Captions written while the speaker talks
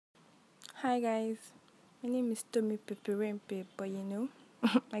Hi guys, my name is Tomi Peperempe, but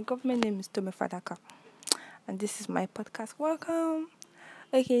my government name is Tomi Fadaka, and this is my podcast. Welcome.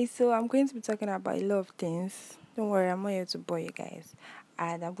 Okay, so I'm going to be talking about a lot of things. Don't worry, I'm not here to bore you guys,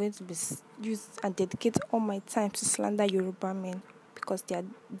 and I'm going to be use and dedicate all my time to slander Yoruba men because they are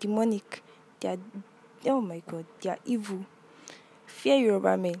demonic. They are, oh my god, they are evil. Fear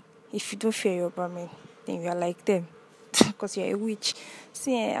Yoruba men. If you don't fear Yoruba men, then you are like them. Because you're a witch.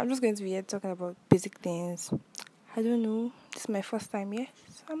 See, I'm just going to be here talking about basic things. I don't know. This is my first time here,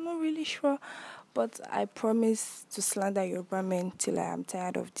 so I'm not really sure. But I promise to slander Yoruba men till I am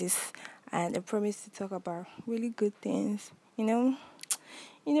tired of this, and I promise to talk about really good things.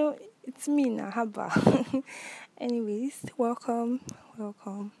 It's me now, Haba. Anyways, welcome. I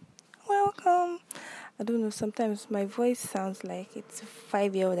don't know. Sometimes my voice sounds like it's a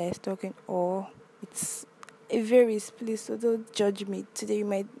 5-year-old that is talking, or it's it varies, please. So don't judge me. Today you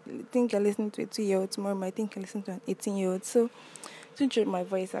might think you're listening to a 2-year-old. Tomorrow you might think you're listening to an 18-year-old. So don't judge my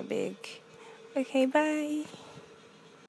voice, I beg. Okay, bye.